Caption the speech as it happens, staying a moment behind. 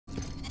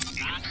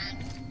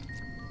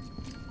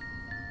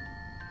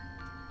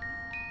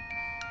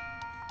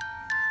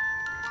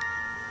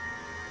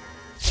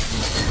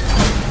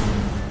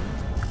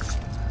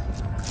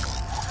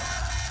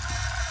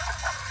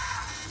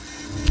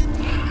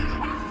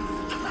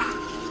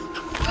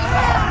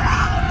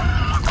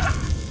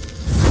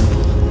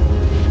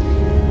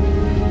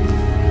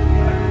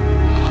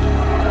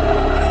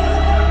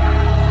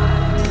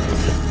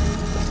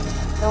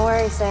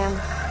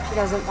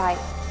doesn't bite.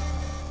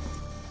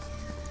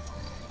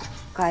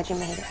 Glad you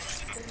made it.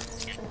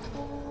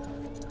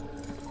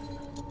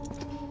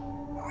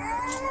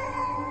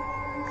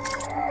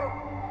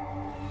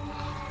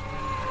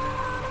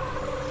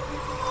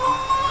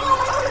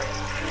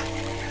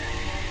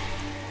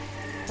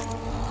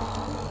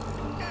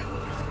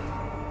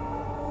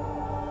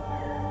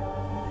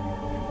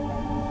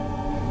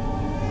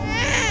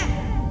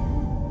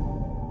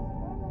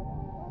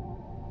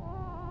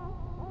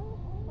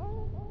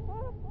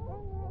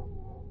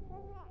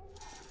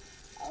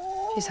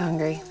 She's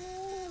hungry.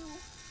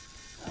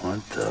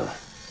 What the?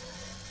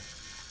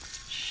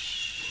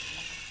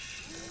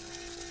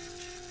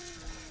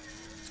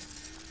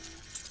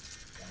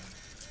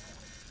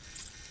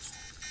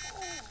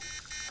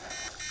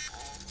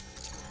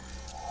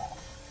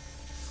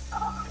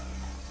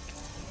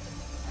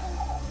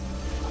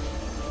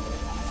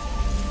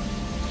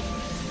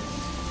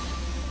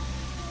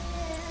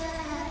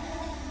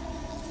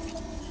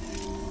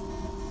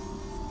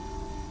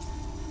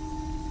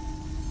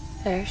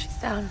 There, she's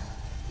down.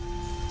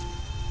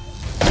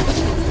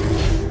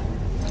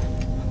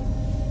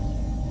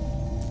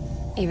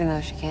 Even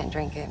though she can't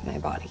drink it, my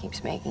body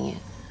keeps making it.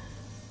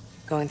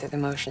 Going through the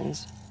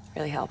motions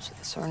really helps with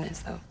the soreness,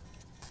 though.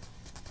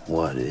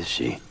 What is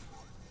she?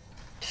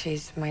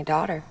 She's my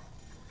daughter.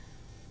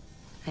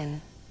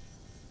 And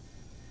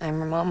I'm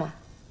her mama.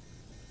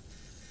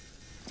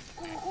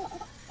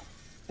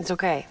 It's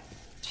okay.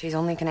 She's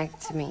only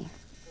connected to me.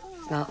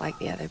 It's not like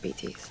the other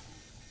BTs.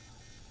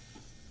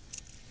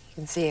 You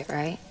can see it,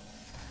 right?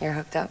 You're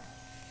hooked up.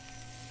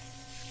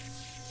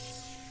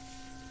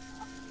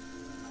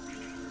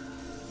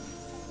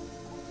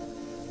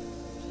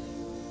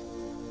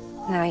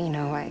 Now you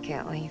know why I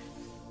can't leave.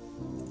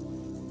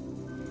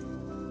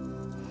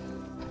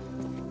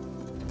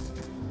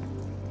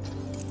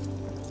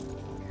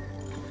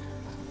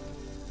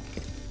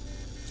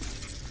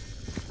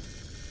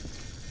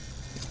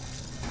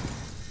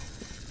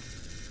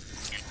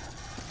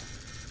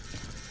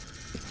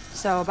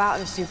 So about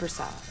the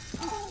supercell.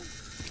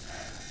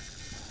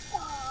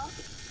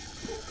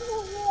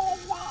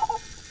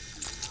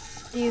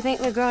 Do you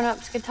think the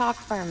grown-ups could talk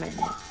for a minute?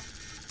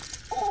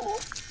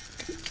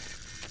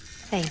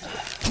 Thank you.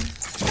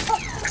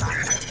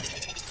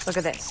 Look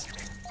at this.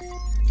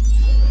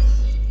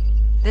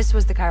 This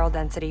was the chiral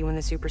density when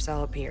the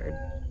supercell appeared.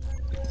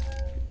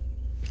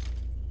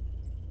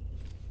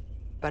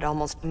 But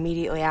almost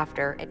immediately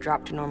after, it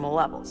dropped to normal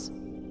levels.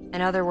 In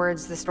other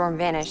words, the storm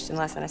vanished in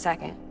less than a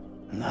second.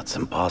 That's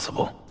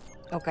impossible.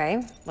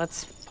 Okay,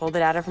 let's pull the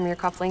data from your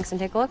cufflinks and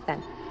take a look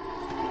then.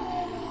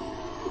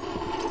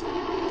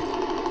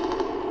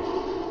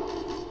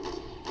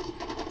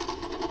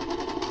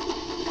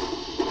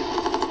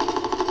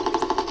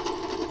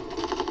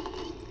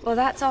 Well,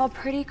 that's all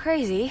pretty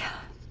crazy,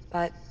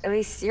 but at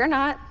least you're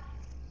not.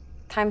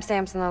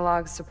 Timestamps in the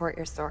logs support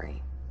your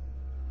story.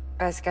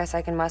 Best guess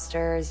I can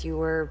muster is you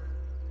were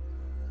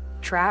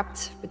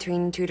trapped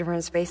between two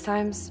different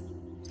spacetimes.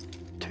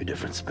 Two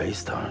different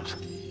space times.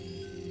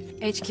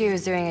 HQ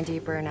is doing a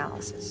deeper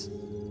analysis.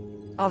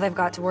 All they've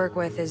got to work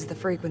with is the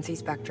frequency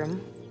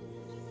spectrum,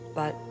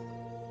 but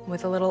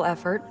with a little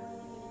effort,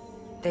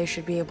 they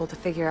should be able to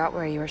figure out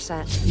where you were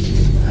sent.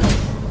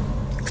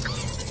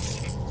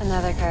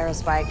 Another chiral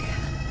spike.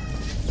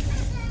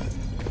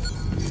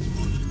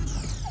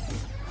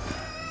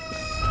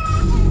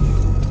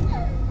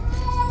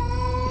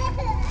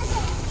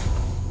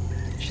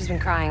 She's been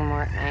crying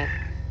more at night.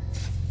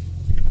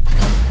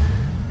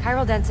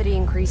 Chiral density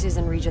increases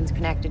in regions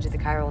connected to the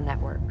chiral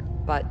network,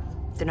 but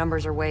the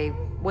numbers are way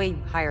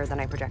higher than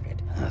I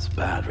projected. That's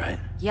bad, right?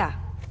 Yeah,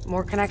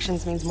 more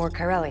connections means more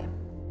chiralium.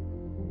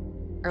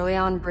 Early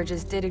on,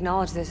 Bridges did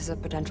acknowledge this as a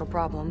potential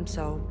problem,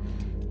 so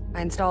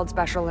I installed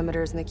special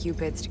limiters in the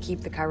cupids to keep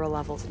the chiral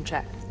levels in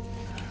check.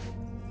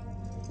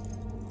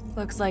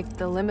 Looks like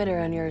the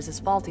limiter on yours is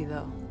faulty,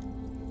 though.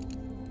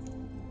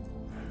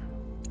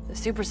 The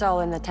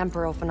supercell and the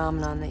temporal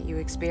phenomenon that you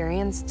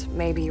experienced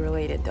may be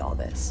related to all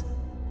this.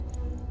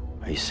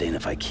 Are you saying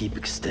if I keep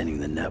extending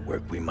the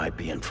network, we might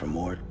be in for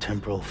more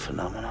temporal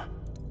phenomena?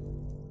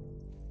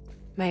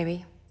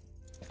 Maybe.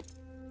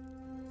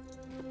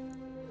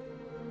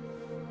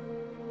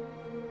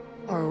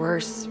 Or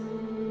worse,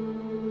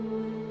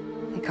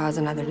 they cause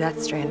another death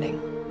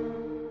stranding.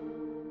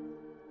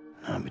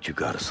 No, but you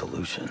got a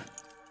solution.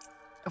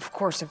 Of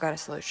course I've got a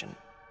solution.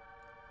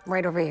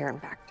 Right over here, in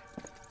fact.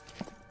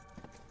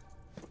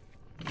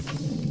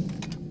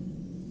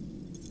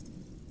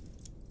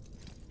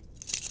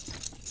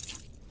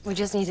 We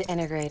just need to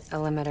integrate a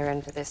limiter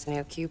into this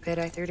new Cupid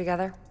I threw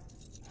together.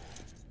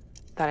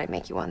 Thought I'd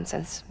make you one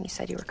since you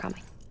said you were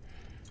coming.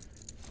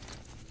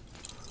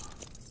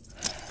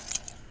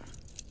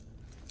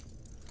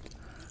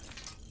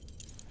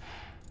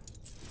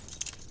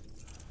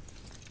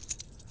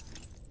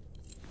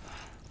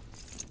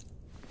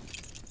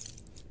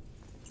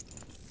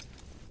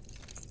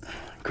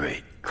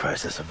 Great.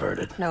 Crisis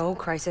averted. No,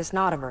 crisis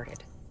not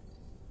averted.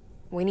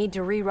 We need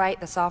to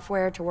rewrite the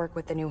software to work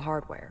with the new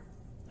hardware.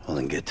 Well,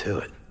 then get to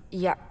it.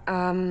 Yeah,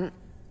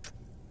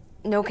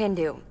 No can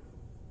do.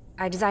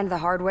 I designed the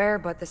hardware,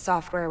 but the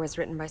software was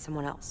written by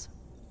someone else.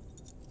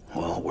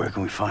 Well, where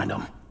can we find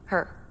them?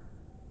 Her.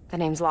 The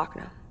name's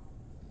Lochna.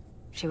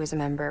 She was a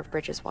member of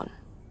Bridges 1.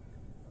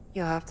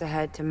 You'll have to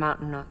head to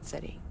Mountain Knot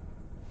City.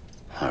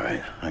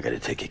 Alright, I gotta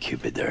take a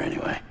Cupid there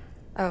anyway.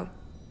 Oh,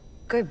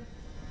 good.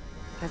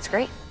 That's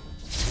great.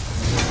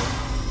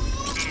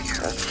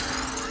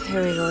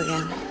 Here we go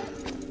again.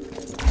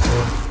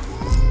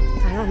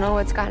 I don't know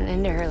what's gotten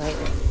into her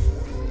lately.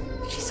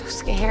 She's so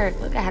scared.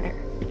 Look at her.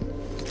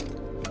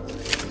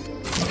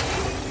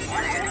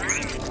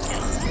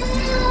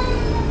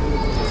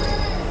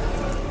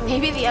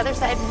 Maybe the other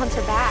side wants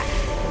her back.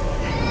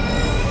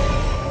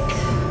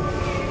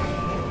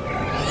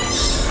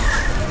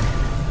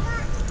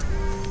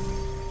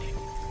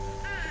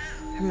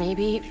 Or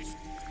maybe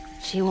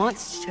she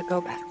wants to go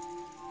back.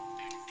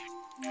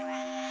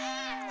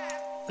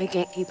 We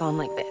can't keep on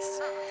like this.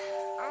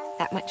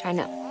 That much I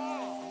know.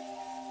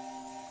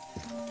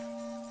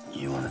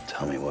 You wanna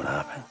tell me what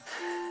happened?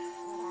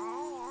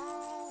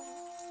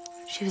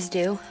 She was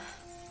due.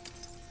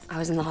 I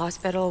was in the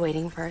hospital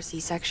waiting for a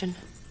C-section.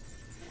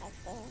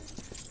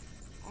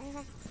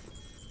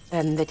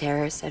 Then the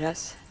terrorists hit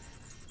us.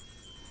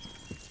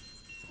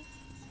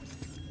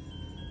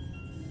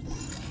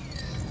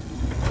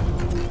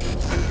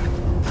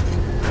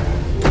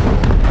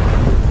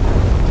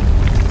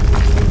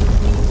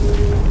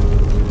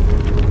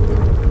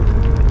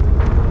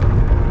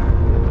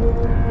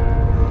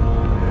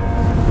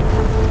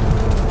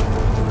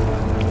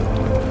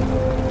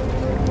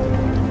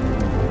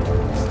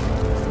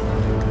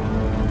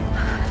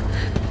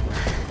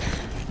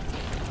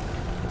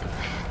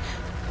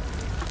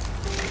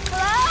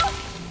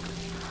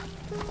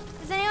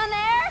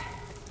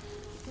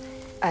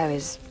 I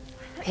was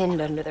pinned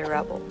under the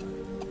rubble.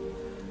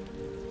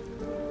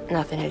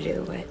 Nothing to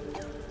do but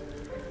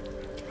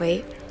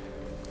wait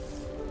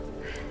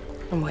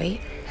and wait.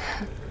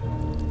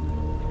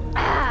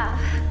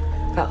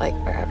 Felt like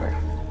forever.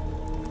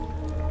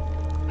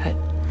 But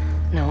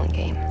no one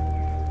came.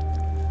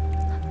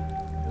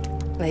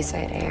 They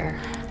said air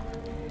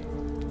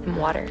and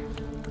water.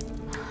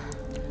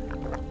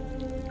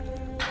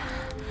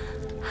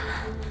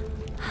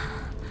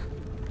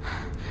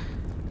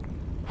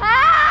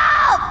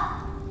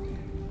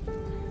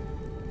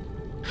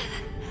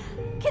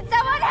 Can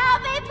someone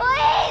help me,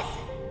 please?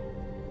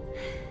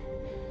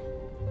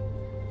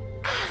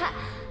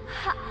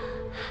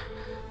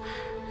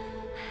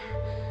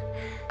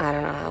 I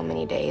don't know how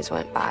many days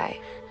went by.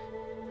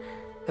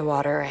 The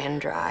water ran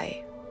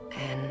dry,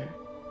 and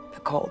the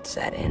cold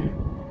set in.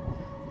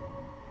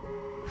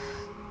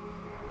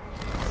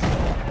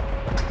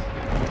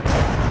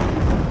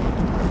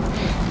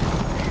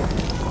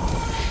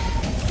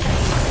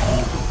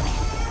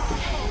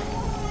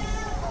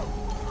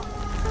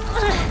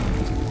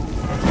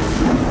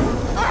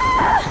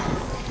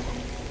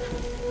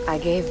 I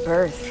gave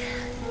birth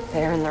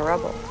there in the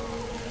rubble.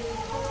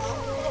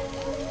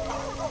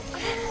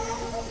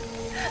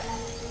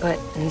 But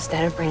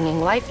instead of bringing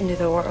life into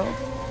the world,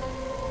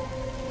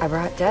 I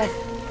brought death.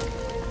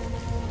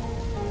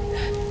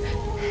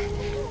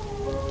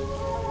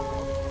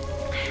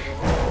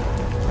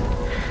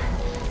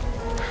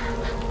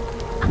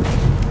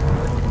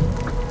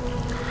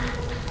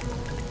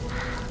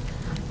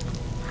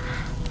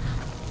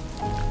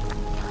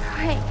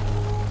 Right.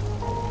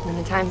 When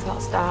the time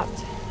felt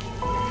stopped,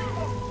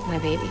 my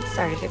baby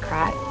started to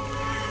cry.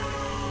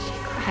 She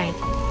cried,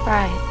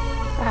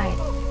 cried.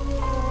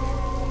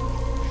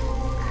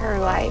 Her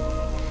life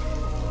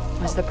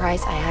was the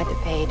price I had to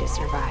pay to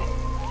survive.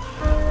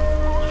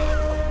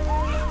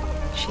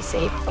 She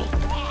saved me.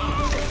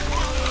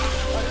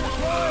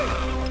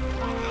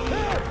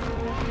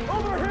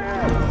 Over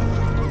here!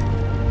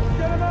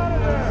 Get him out of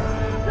there!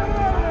 Get him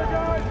out of there,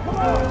 guys! Come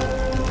on!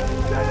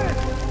 Get it!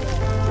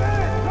 Get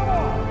it! Come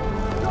on!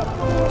 Just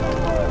a little bit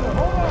further.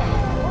 Hold on! Hold on!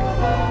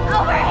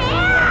 Over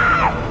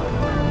here!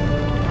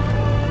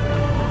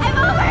 I'm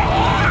over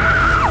here!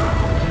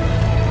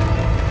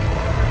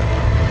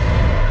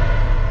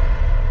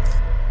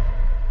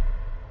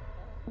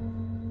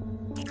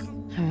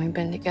 And we've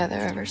been together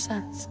ever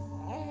since.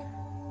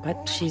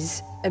 But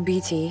she's a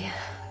BT.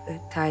 The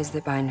ties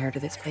that bind her to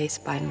this place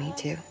bind me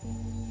too.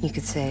 You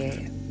could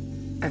say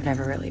I've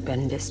never really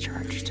been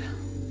discharged.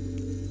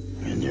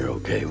 And you're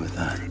okay with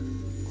that?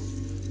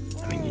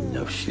 I mean, you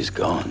know she's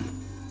gone.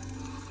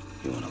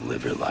 You want to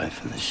live your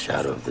life in the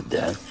shadow of the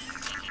dead?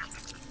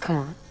 Come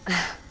on.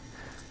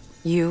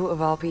 You,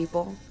 of all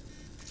people,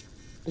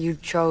 you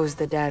chose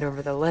the dead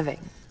over the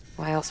living.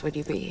 Why else would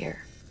you be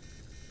here?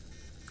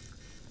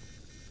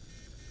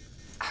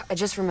 I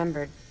just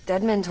remembered.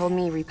 Dead men told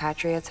me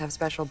repatriates have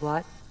special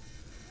blood.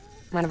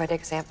 Mind if I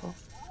take a sample?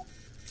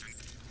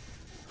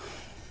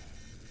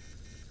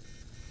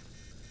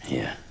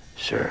 Yeah,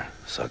 sure.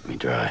 Suck me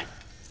dry.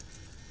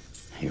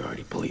 You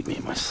already bleed me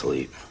in my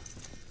sleep.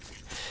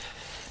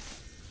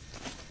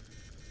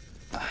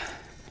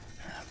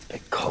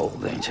 Bit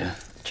cold, ain't you?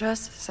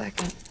 Just a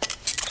second.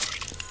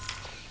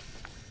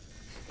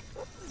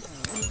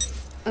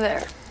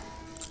 There.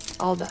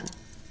 All done.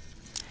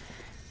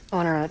 I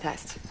want to run a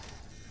test.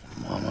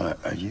 Mama,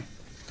 are you?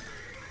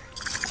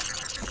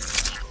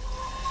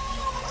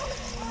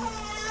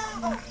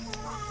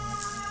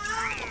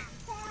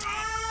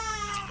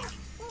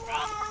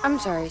 I'm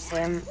sorry,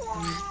 Sam.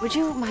 Would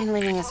you mind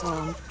leaving us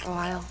alone for a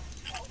while?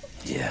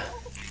 Yeah.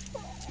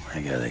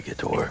 I gotta get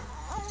to work.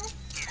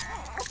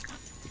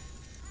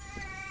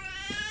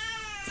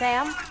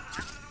 Sam?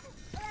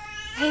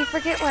 Hey,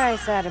 forget what I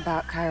said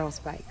about chiral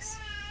spikes.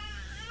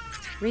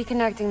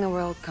 Reconnecting the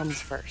world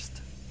comes first.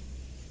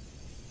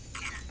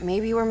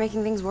 Maybe we're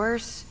making things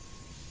worse.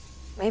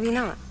 Maybe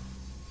not.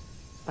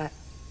 But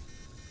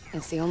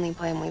it's the only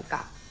plan we've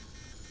got.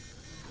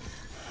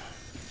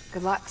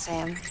 Good luck,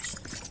 Sam.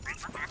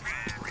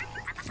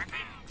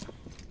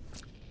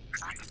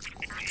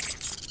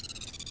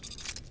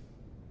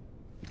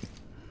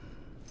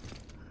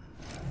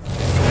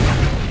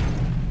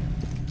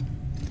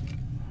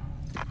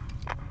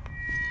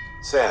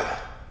 Sam,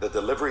 the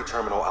delivery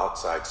terminal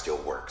outside still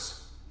works.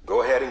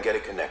 Go ahead and get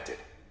it connected.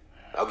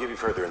 I'll give you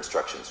further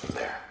instructions from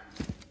there.